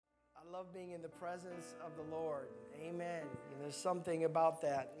love being in the presence of the Lord. Amen. And there's something about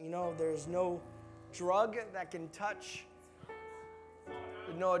that. You know, there's no drug that can touch,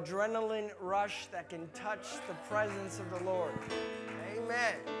 no adrenaline rush that can touch the presence of the Lord.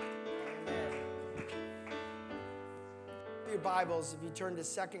 Amen. Amen. Your Bibles, if you turn to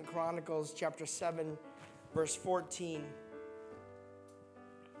 2 Chronicles chapter 7, verse 14.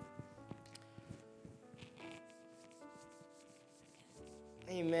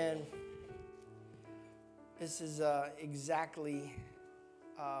 Amen. This is exactly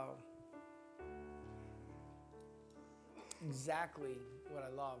what I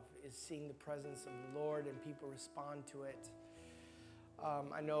love, is seeing the presence of the Lord and people respond to it.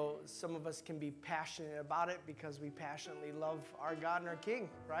 I know some of us can be passionate about it because we passionately love our God and our King,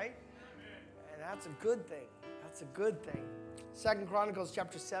 right? Amen. And that's a good thing. That's a good thing. 2 Chronicles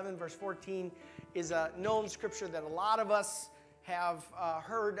chapter 7, verse 14 is a known scripture that a lot of us have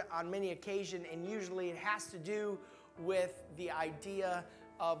heard on many occasions, and usually it has to do with the idea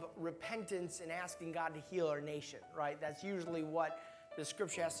of repentance and asking God to heal our nation, right? That's usually what the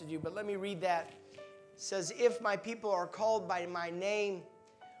scripture has to do. But let me read that. It says, if my people are called by my name,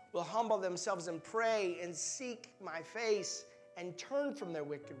 will humble themselves and pray and seek my face and turn from their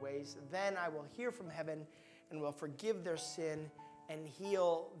wicked ways, then I will hear from heaven and will forgive their sin and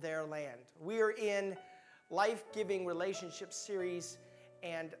heal their land. We are in life-giving relationship series,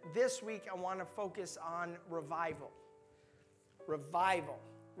 and this week I want to focus on revival. Revival.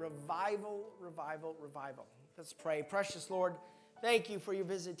 Let's pray. Precious Lord, thank you for your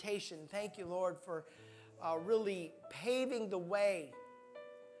visitation. Thank you, Lord, for really paving the way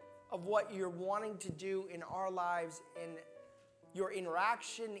of what you're wanting to do in our lives, in your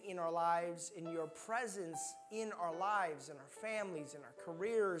interaction in our lives, in your presence in our lives, in our families, in our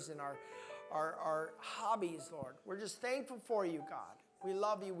careers, in our hobbies, Lord. We're just thankful for you, God. We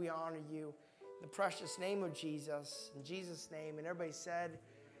love you. We honor you. In the precious name of Jesus. In Jesus' name. And everybody said,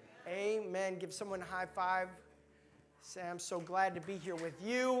 amen. Give someone a high five. Say, I'm so glad to be here with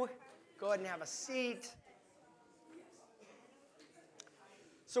you. Go ahead and have a seat.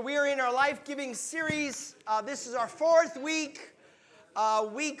 So we are in our life-giving series. This is our fourth week.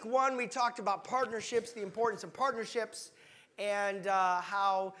 Week one, we talked about partnerships, the importance of partnerships, and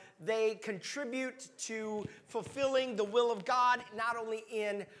how they contribute to fulfilling the will of God, not only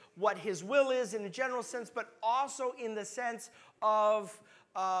in what His will is in a general sense, but also in the sense of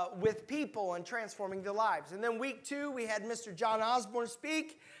with people and transforming their lives. And then week two, we had Mr. John Osborne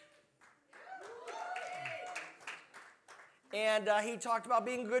speak. And he talked about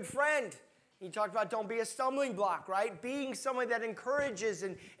being a good friend. He talked about don't be a stumbling block, right? Being someone that encourages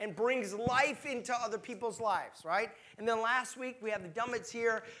and brings life into other people's lives, right? And then last week, we had the Dummets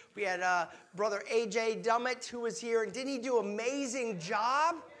here. We had Brother A.J. Dummett, who was here. And didn't he do an amazing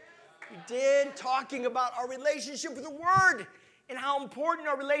job? He did, talking about our relationship with the Word and how important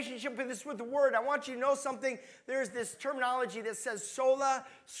our relationship is with the Word. I want you to know something. There's this terminology that says sola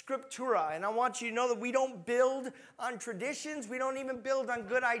scriptura. And I want you to know that we don't build on traditions. We don't even build on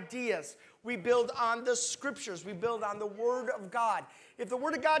good ideas. We build on the Scriptures. We build on the Word of God. If the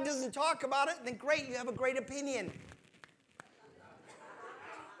Word of God doesn't talk about it, then great, you have a great opinion.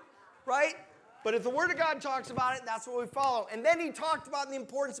 Right? But if the Word of God talks about it, that's what we follow. And then he talked about the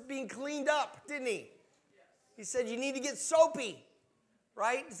importance of being cleaned up, didn't he? He said you need to get soapy,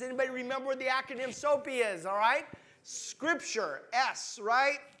 right? Does anybody remember what the acronym SOAPY is, all right? Scripture, S,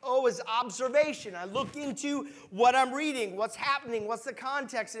 right? O is observation. I look into what I'm reading, what's happening, what's the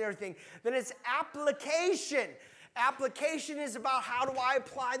context and everything. Then it's application. Application is about how do I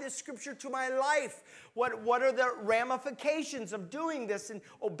apply this scripture to my life? What are the ramifications of doing this and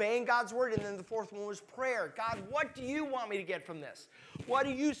obeying God's word? And then the fourth one was prayer. God, what do you want me to get from this? What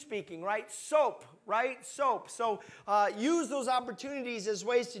are you speaking, right? Soap, right? Soap. So use those opportunities as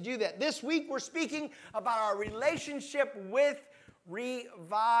ways to do that. This week we're speaking about our relationship with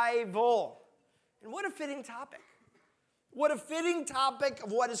revival. And what a fitting topic. What a fitting topic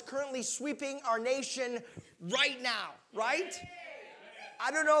of what is currently sweeping our nation right now, right?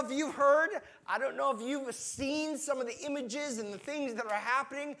 I don't know if you've heard, I don't know if you've seen some of the images and the things that are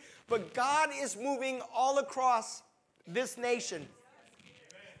happening, but God is moving all across this nation.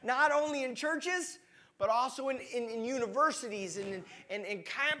 Not only in churches, but also in universities and in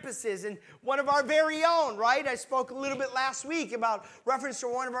campuses, and one of our very own, right? I spoke a little bit last week about reference to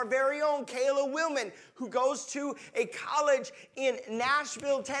one of our very own, Kayla Willman, who goes to a college in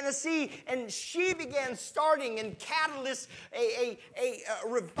Nashville, Tennessee, and she began starting and catalyst a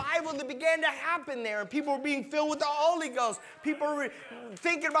revival that began to happen there, and people were being filled with the Holy Ghost. People were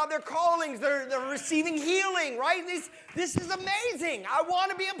thinking about their callings. They're receiving healing, right? This is amazing. I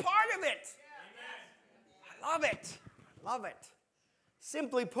want to be a part of it. I love it. I love it.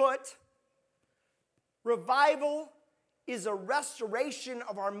 Simply put, revival is a restoration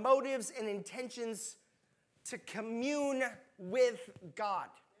of our motives and intentions to commune with God,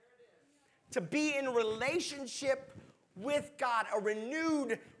 to be in relationship with God, a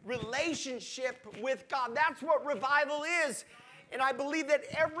renewed relationship with God. That's what revival is. And I believe that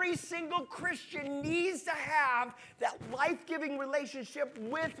every single Christian needs to have that life-giving relationship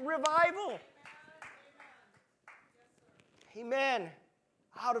with revival. Amen.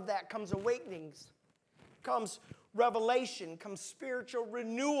 Out of that comes awakenings, comes revelation, comes spiritual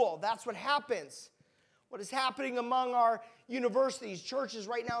renewal. That's what happens. What is happening among our universities, churches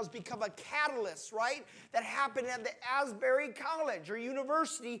right now has become a catalyst, right? That happened at the Asbury College or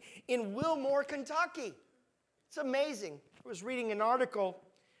University in Wilmore, Kentucky. It's amazing. I was reading an article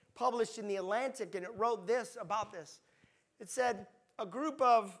published in The Atlantic, and it wrote this about this. It said, a group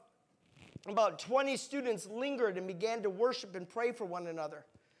of about 20 students lingered and began to worship and pray for one another.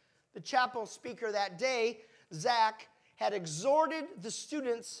 The chapel speaker that day, Zach, had exhorted the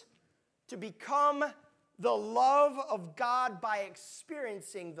students to become the love of God by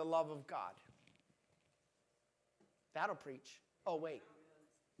experiencing the love of God. That'll preach. Oh, wait.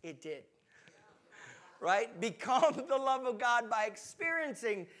 It did. Right? Become the love of God by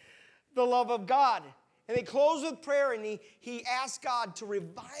experiencing the love of God. And they close with prayer, and he asked God to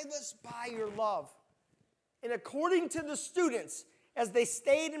revive us by your love. And according to the students, as they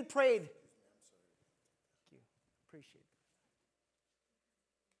stayed and prayed, thank you. Appreciate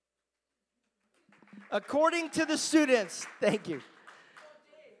it. According to the students, thank you.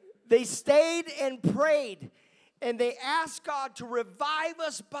 They stayed and prayed, and they asked God to revive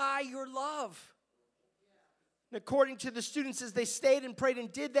us by your love. And according to the students, as they stayed and prayed and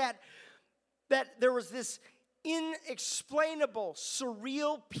did that there was this inexplainable,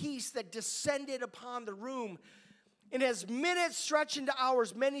 surreal peace that descended upon the room. And as minutes stretched into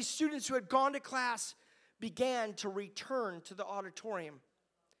hours, many students who had gone to class began to return to the auditorium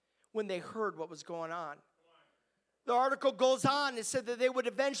when they heard what was going on. The article goes on. It said that they would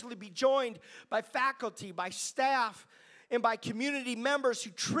eventually be joined by faculty, by staff, and by community members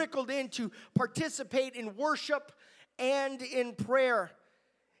who trickled in to participate in worship and in prayer.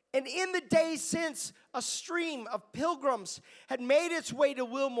 And in the days since, a stream of pilgrims had made its way to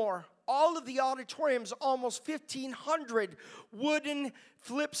Wilmore. All of the auditorium's almost 1,500 wooden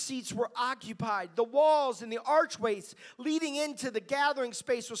flip seats were occupied. The walls and the archways leading into the gathering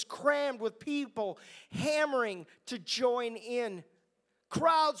space was crammed with people hammering to join in.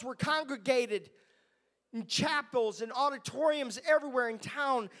 Crowds were congregated in chapels and auditoriums everywhere in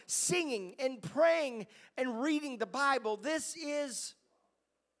town, singing and praying and reading the Bible. This is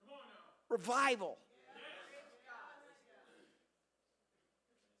revival.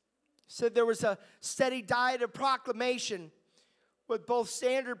 Said there was a steady diet of proclamation with both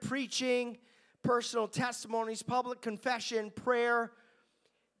standard preaching, personal testimonies, public confession, prayer,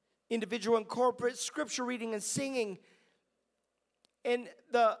 individual and corporate, scripture reading and singing. And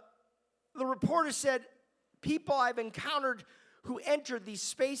the reporter said, people I've encountered who entered these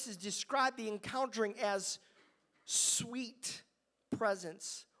spaces describe the encountering as sweet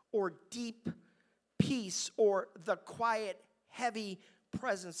presence or deep peace or the quiet, heavy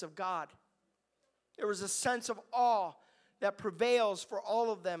presence of God. There was a sense of awe that prevails for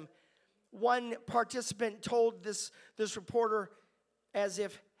all of them. One participant told this reporter as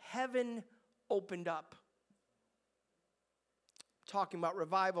if heaven opened up. Talking about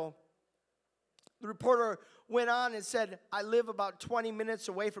revival. The reporter went on and said, I live about 20 minutes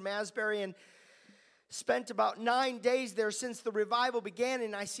away from Asbury and spent about 9 days there since the revival began,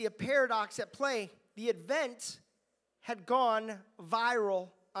 and I see a paradox at play. The event had gone viral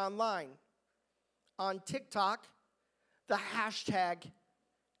online. On TikTok, the hashtag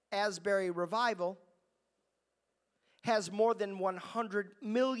Asbury Revival has more than 100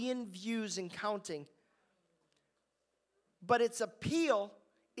 million views and counting. But its appeal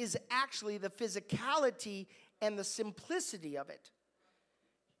is actually the physicality and the simplicity of it.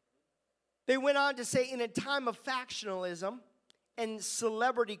 They went on to say, in a time of factionalism and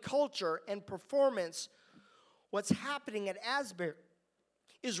celebrity culture and performance, what's happening at Asbury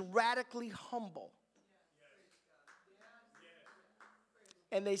is radically humble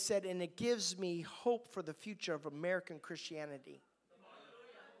And they said, and it gives me hope for the future of American Christianity.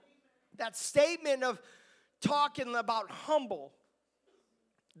 That statement of talking about humble,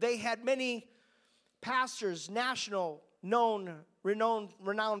 they had many pastors,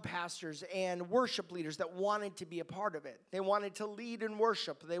 renowned pastors and worship leaders that wanted to be a part of it. They wanted to lead in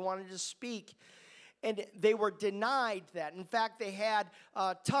worship. They wanted to speak. And they were denied that. In fact, they had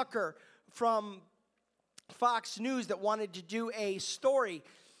Tucker from Fox News that wanted to do a story,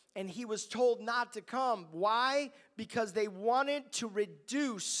 and he was told not to come. Why? Because they wanted to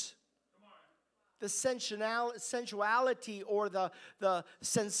reduce the sensuality or the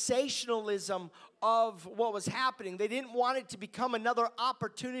sensationalism of what was happening. They didn't want it to become another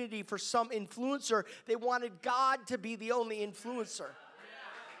opportunity for some influencer. They wanted God to be the only influencer.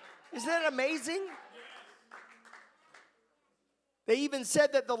 Isn't that amazing? They even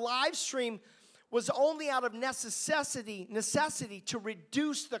said that the live stream was only out of necessity to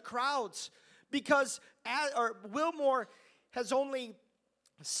reduce the crowds, because Wilmore has only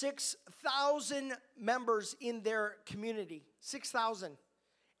 6,000 members in their community, 6,000.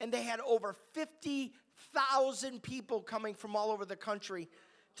 And they had over 50,000 people coming from all over the country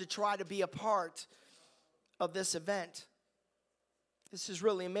to try to be a part of this event. This is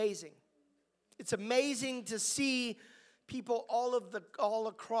really amazing. It's amazing to see people all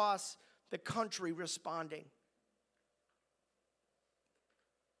across the country responding.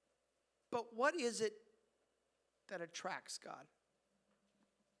 But what is it that attracts God?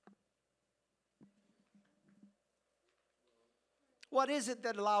 What is it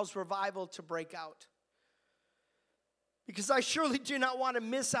that allows revival to break out? Because I surely do not want to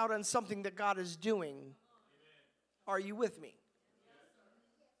miss out on something that God is doing. Amen. Are you with me?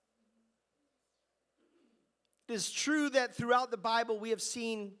 It is true that throughout the Bible we have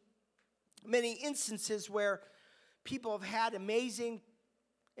seen many instances where people have had amazing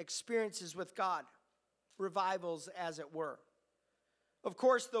experiences with God, revivals as it were. Of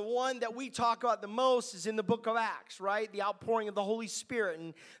course, the one that we talk about the most is in the book of Acts, right? The outpouring of the Holy Spirit,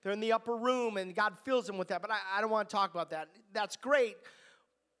 and they're in the upper room, and God fills them with that. But I don't want to talk about that. That's great.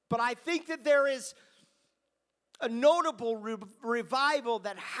 But I think that there is a notable revival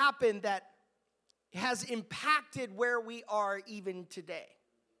that happened that has impacted where we are even today.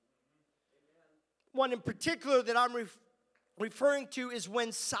 One in particular that I'm referring to is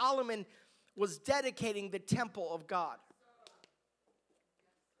when Solomon was dedicating the temple of God.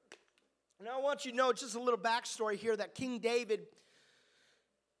 Now, I want you to know just a little backstory here that King David,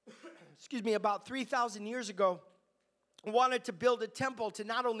 about 3,000 years ago, wanted to build a temple to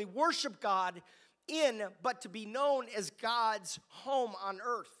not only worship God in, but to be known as God's home on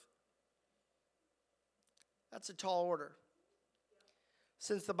earth. That's a tall order,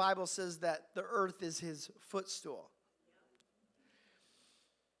 since the Bible says that the earth is his footstool.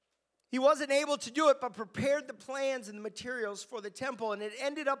 He wasn't able to do it, but prepared the plans and the materials for the temple. And it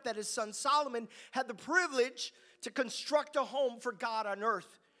ended up that his son Solomon had the privilege to construct a home for God on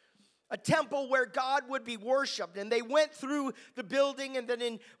earth, a temple where God would be worshiped. And they went through the building and then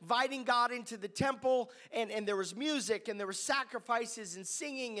inviting God into the temple. And there was music and there were sacrifices and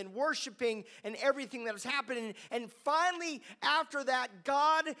singing and worshiping and everything that was happening. And finally, after that,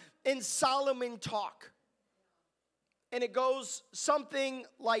 God and Solomon talk. And it goes something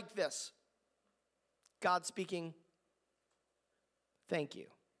like this. God speaking, thank you.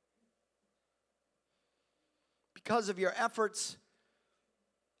 Because of your efforts,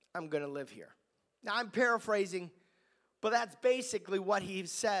 I'm going to live here. Now, I'm paraphrasing, but that's basically what he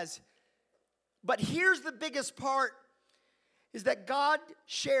says. But here's the biggest part, is that God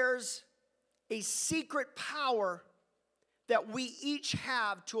shares a secret power that we each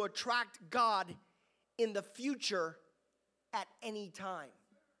have to attract God in the future at any time.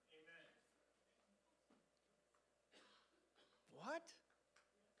 Amen. What?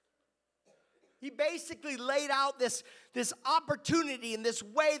 He basically laid out this opportunity in this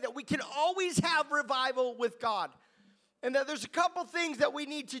way that we can always have revival with God. And that there's a couple things that we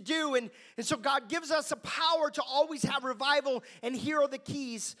need to do. And so God gives us a power to always have revival. And here are the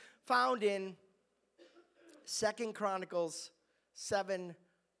keys found in 2 Chronicles 7,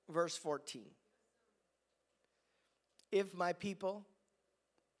 verse 14. If my people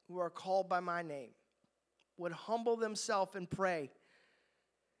who are called by my name would humble themselves and pray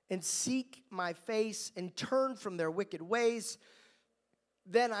and seek my face and turn from their wicked ways,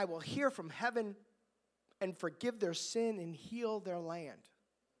 then I will hear from heaven and forgive their sin and heal their land.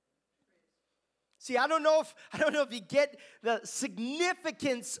 See, I don't know if you get the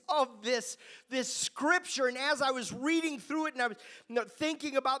significance of this scripture. And as I was reading through it and I was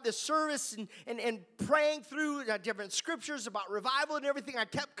thinking about this service and praying through different scriptures about revival and everything, I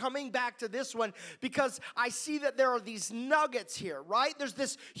kept coming back to this one because I see that there are these nuggets here, right? There's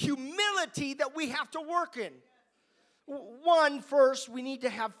this humility that we have to work in. One, first, we need to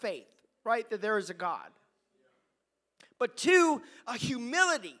have faith, right? That there is a God. But two, a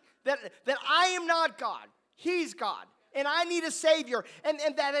humility. That I am not God. He's God. And I need a Savior. And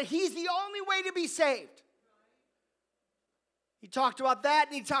that He's the only way to be saved. He talked about that,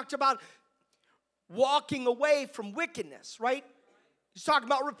 and he talked about walking away from wickedness, right? He's talking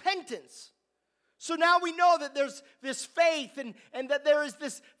about repentance. So now we know that there's this faith and that there is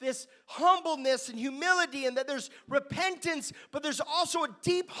this humbleness and humility and that there's repentance, but there's also a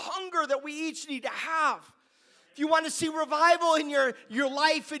deep hunger that we each need to have. If you want to see revival in your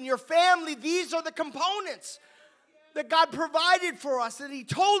life and your family, these are the components that God provided for us, that He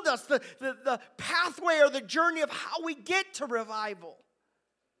told us the pathway or the journey of how we get to revival.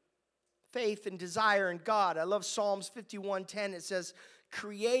 Faith and desire in God. I love Psalms 51:10. It says,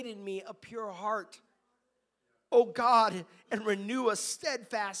 "Create in me a pure heart, O God, and renew a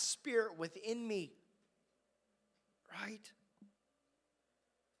steadfast spirit within me." Right?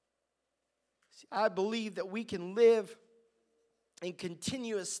 I believe that we can live in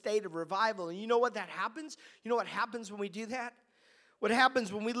continuous state of revival. And you know what that happens? You know what happens when we do that? What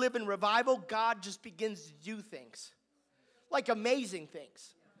happens when we live in revival? God just begins to do things. Like amazing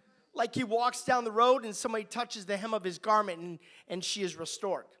things. Like He walks down the road and somebody touches the hem of His garment and she is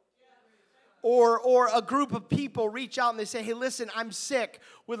restored. Or a group of people reach out and they say, "Hey, listen, I'm sick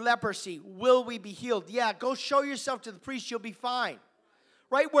with leprosy. Will we be healed?" "Yeah, go show yourself to the priest. You'll be fine."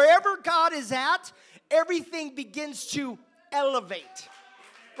 Right? Wherever God is at, everything begins to elevate.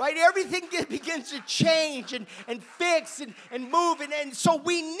 Right? Everything begins to change and fix and move. And so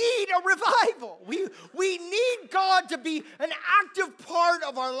we need a revival. We need God to be an active part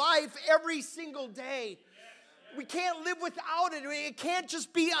of our life every single day. We can't live without it. It can't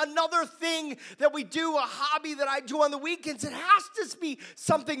just be another thing that we do, a hobby that I do on the weekends. It has to be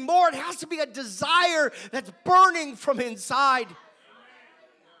something more. It has to be a desire that's burning from inside.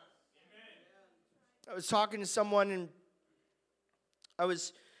 I was talking to someone and I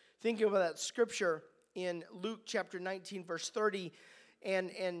was thinking about that scripture in Luke chapter 19, verse 30.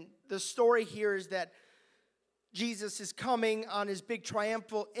 And the story here is that Jesus is coming on His big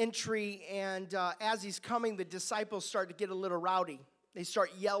triumphal entry. And as He's coming, the disciples start to get a little rowdy. They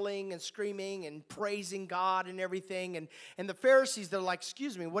start yelling and screaming and praising God and everything. And the Pharisees, they're like,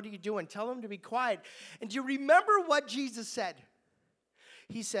 "Excuse me, what are you doing? Tell them to be quiet." And do you remember what Jesus said?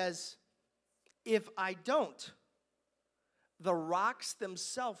 He says, "If I don't, the rocks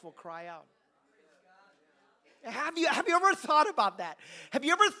themselves will cry out." Have you ever thought about that? Have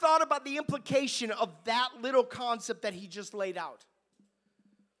you ever thought about the implication of that little concept that He just laid out?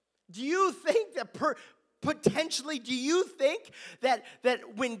 Do you think that potentially, do you think that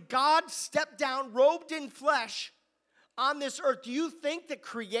when God stepped down, robed in flesh on this earth, do you think that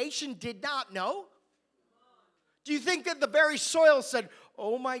creation did not know? Do you think that the very soil said,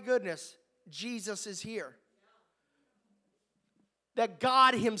 "Oh my goodness, Jesus is here"? That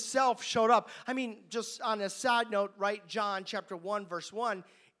God Himself showed up. I mean, just on a side note, right? John chapter 1, verse 1.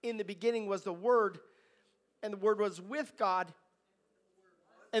 "In the beginning was the Word, and the Word was with God,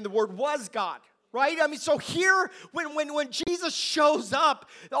 and the Word was God." Right? I mean, so here, when Jesus shows up,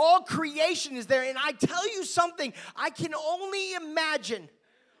 all creation is there. And I tell you something, I can only imagine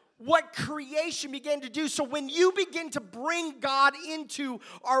what creation began to do. So when you begin to bring God into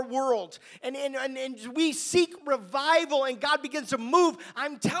our world and we seek revival and God begins to move,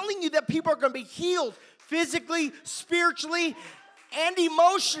 I'm telling you that people are going to be healed physically, spiritually, and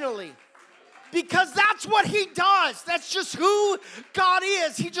emotionally. Because that's what He does. That's just who God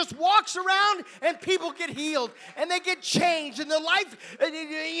is. He just walks around and people get healed and they get changed and their life,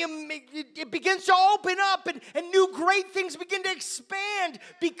 it begins to open up and new great things begin to expand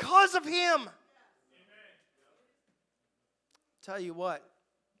because of Him. Amen. Tell you what,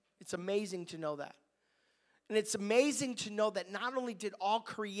 it's amazing to know that. And it's amazing to know that not only did all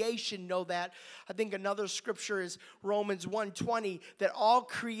creation know that, I think another scripture is Romans 1:20, that all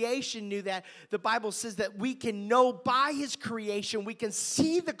creation knew that. The Bible says that we can know by His creation, we can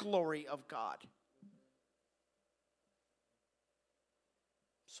see the glory of God.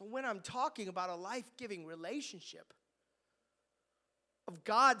 So when I'm talking about a life-giving relationship of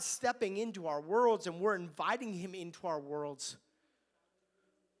God stepping into our worlds and we're inviting Him into our worlds,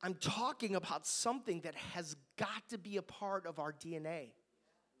 I'm talking about something that has got to be a part of our DNA.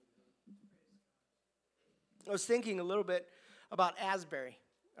 I was thinking a little bit about Asbury,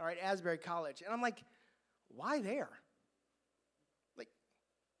 all right, Asbury College. And I'm like, why there? Like,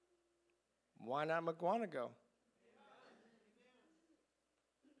 why not McGuanago?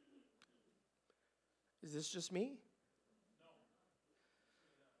 Is this just me?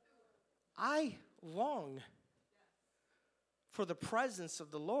 I long for the presence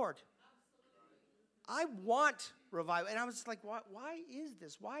of the Lord. I want revival. And I was like, why is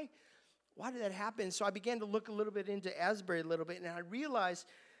this? Why did that happen? So I began to look a little bit into Asbury a little bit, and I realized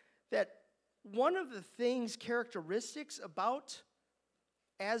that one of the things, characteristics about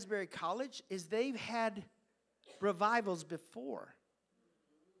Asbury College is they've had revivals before.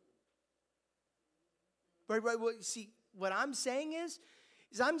 Right, well, see, what I'm saying is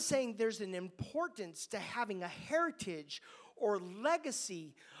I'm saying there's an importance to having a heritage or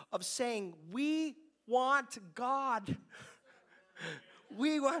legacy of saying, we want God.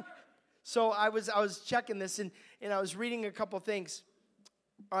 We want. So I was checking this, and I was reading a couple things.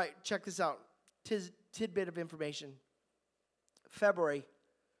 All right, check this out. Tidbit of information. February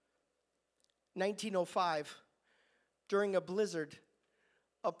 1905, during a blizzard,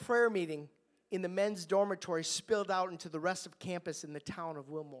 a prayer meeting in the men's dormitory spilled out into the rest of campus in the town of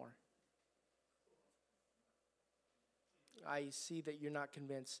Wilmore. I see that you're not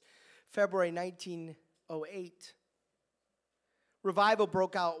convinced. February 1908, revival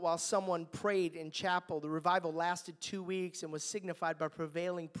broke out while someone prayed in chapel. The revival lasted 2 weeks and was signified by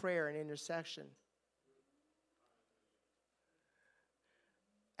prevailing prayer and intercession.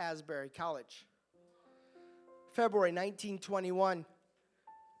 Asbury College. February 1921,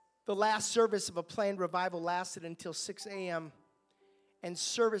 the last service of a planned revival lasted until 6 a.m., and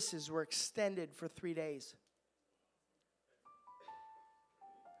services were extended for 3 days.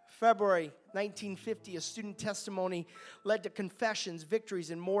 February 1950, a student testimony led to confessions, victories,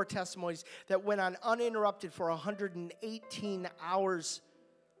 and more testimonies that went on uninterrupted for 118 hours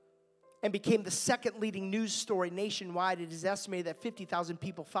and became the second leading news story nationwide. It is estimated that 50,000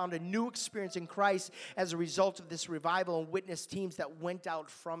 people found a new experience in Christ as a result of this revival and witness teams that went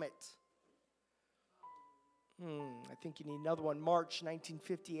out from it. I think you need another one. March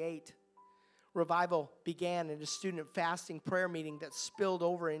 1958. Revival began in a student fasting prayer meeting that spilled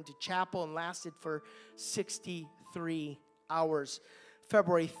over into chapel and lasted for 63 hours.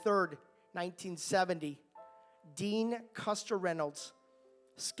 February 3rd, 1970, Dean Custer Reynolds,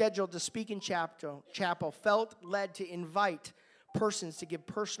 scheduled to speak in chapel, felt led to invite persons to give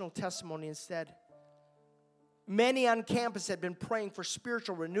personal testimony instead. Many on campus had been praying for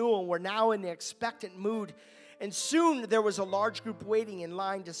spiritual renewal and were now in the expectant mood. And soon there was a large group waiting in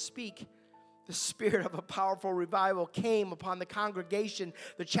line to speak. The spirit of a powerful revival came upon the congregation.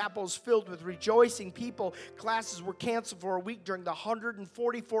 The chapel was filled with rejoicing people. Classes were canceled for a week during the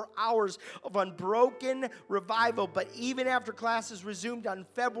 144 hours of unbroken revival. But even after classes resumed on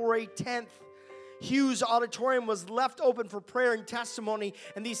February 10th, Hughes Auditorium was left open for prayer and testimony,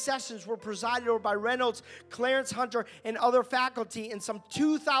 and these sessions were presided over by Reynolds, Clarence Hunter, and other faculty, and some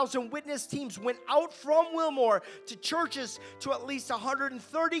 2,000 witness teams went out from Wilmore to churches to at least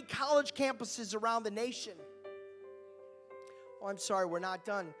 130 college campuses around the nation. Oh, I'm sorry, we're not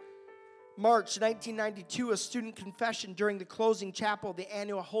done. March 1992, a student confession during the closing chapel of the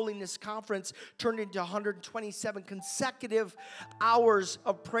annual Holiness Conference turned into 127 consecutive hours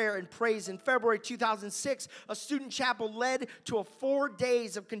of prayer and praise. In February 2006, a student chapel led to 4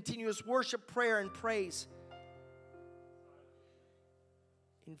 days of continuous worship, prayer, and praise.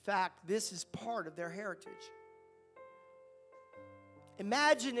 In fact, this is part of their heritage.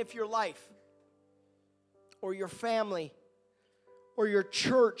 Imagine if your life or your family or your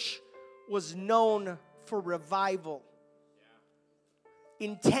church was known for revival,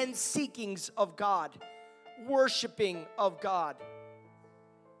 intense seekings of God, worshiping of God.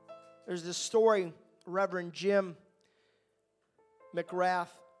 There's this story, Reverend Jim McGrath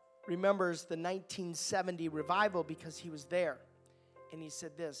remembers the 1970 revival because he was there. And he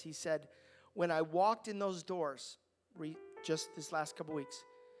said this, he said, when I walked in those doors, just this last couple weeks,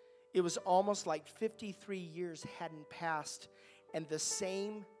 it was almost like 53 years hadn't passed, and the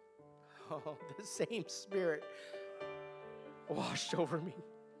same Spirit washed over me.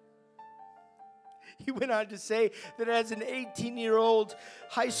 He went on to say that as an 18-year-old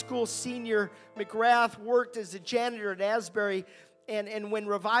high school senior, McGrath worked as a janitor at Asbury, and when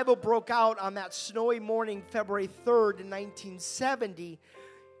revival broke out on that snowy morning, February 3rd in 1970,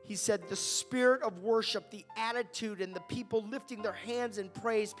 he said the spirit of worship, the attitude, and the people lifting their hands in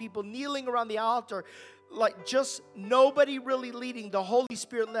praise, people kneeling around the altar, like just nobody really leading, the Holy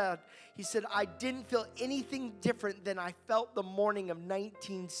Spirit led. He said, I didn't feel anything different than I felt the morning of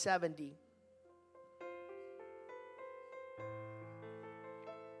 1970.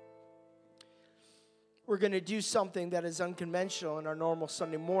 We're going to do something that is unconventional in our normal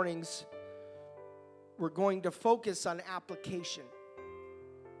Sunday mornings. We're going to focus on application.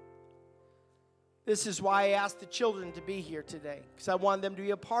 This is why I asked the children to be here today, because I want them to be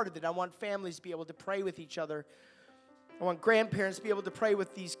a part of it. I want families to be able to pray with each other. I want grandparents to be able to pray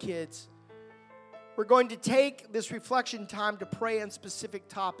with these kids. We're going to take this reflection time to pray on specific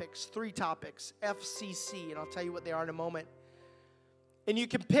topics, 3 topics, FCC, and I'll tell you what they are in a moment. And you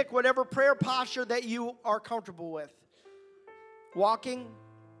can pick whatever prayer posture that you are comfortable with. Walking,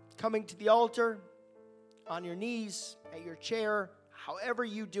 coming to the altar, on your knees, at your chair, however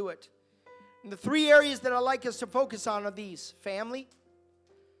you do it. And the 3 areas that I'd like us to focus on are these: family,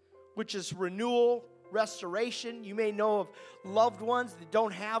 which is renewal, restoration. You may know of loved ones that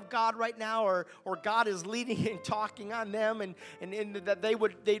don't have God right now, or God is leading and talking on them, and that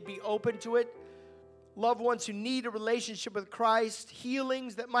they'd be open to it. Loved ones who need a relationship with Christ,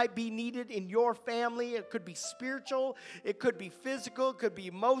 healings that might be needed in your family. It could be spiritual, it could be physical, it could be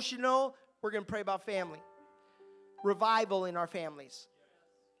emotional. We're going to pray about family. Revival in our families.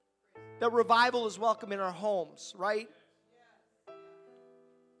 That revival is welcome in our homes, right?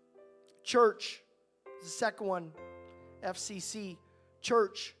 Church is the second one. FCC,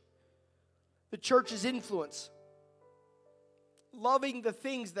 church. The church's influence. Loving the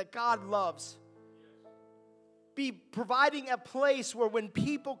things that God loves. Be providing a place where when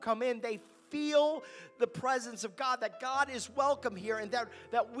people come in, they feel the presence of God, that God is welcome here, and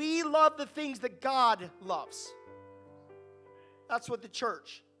that we love the things that God loves. That's what the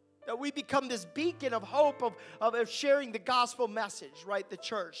church. That we become this beacon of hope of sharing the gospel message, right? The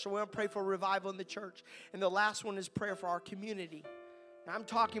church. So we're going to pray for revival in the church. And the last one is prayer for our community. Now, I'm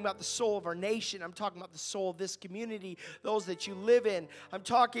talking about the soul of our nation. I'm talking about the soul of this community, those that you live in. I'm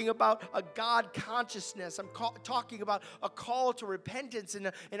talking about a God consciousness. I'm talking about a call to repentance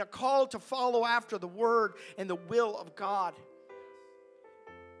and a call to follow after the word and the will of God.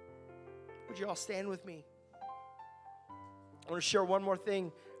 Would you all stand with me? I want to share one more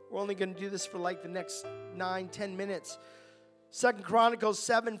thing. We're only going to do this for like the next 9-10 minutes. 2 Chronicles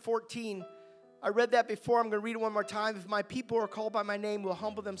 7:14. I read that before. I'm going to read it one more time. If my people who are called by my name will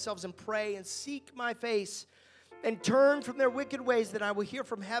humble themselves and pray and seek my face and turn from their wicked ways, then I will hear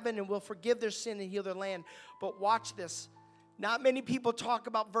from heaven and will forgive their sin and heal their land. But watch this. Not many people talk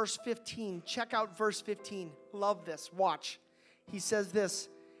about verse 15. Check out verse 15. Love this. Watch. He says this.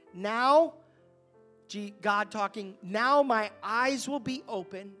 Now, God talking, now my eyes will be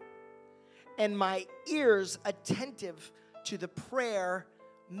open and my ears attentive to the prayer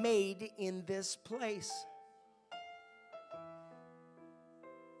made in this place.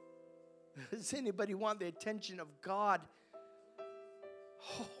 Does anybody want the attention of God?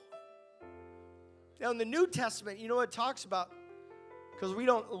 Oh. Now in the New Testament, you know what it talks about? Because we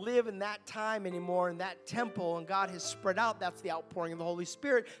don't live in that time anymore in that temple, and God has spread out. That's the outpouring of the Holy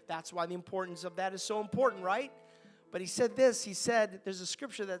Spirit. That's why the importance of that is so important, right? But he said this. He said, there's a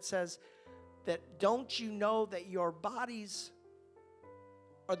scripture that says that don't you know that your bodies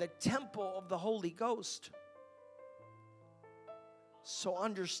are the temple of the Holy Ghost? So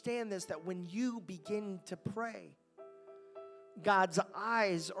understand this, that when you begin to pray, God's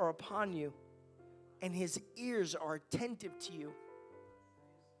eyes are upon you and his ears are attentive to you.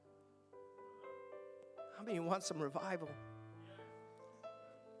 How many want some revival?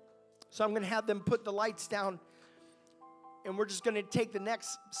 So I'm going to have them put the lights down, and we're just going to take the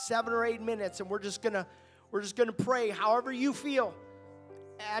next 7 or 8 minutes, and we're just going to pray however you feel.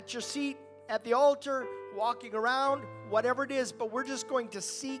 At your seat, at the altar, walking around, whatever it is, but we're just going to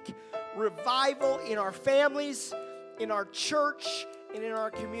seek revival in our families, in our church, and in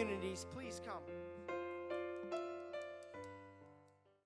our communities. Please come.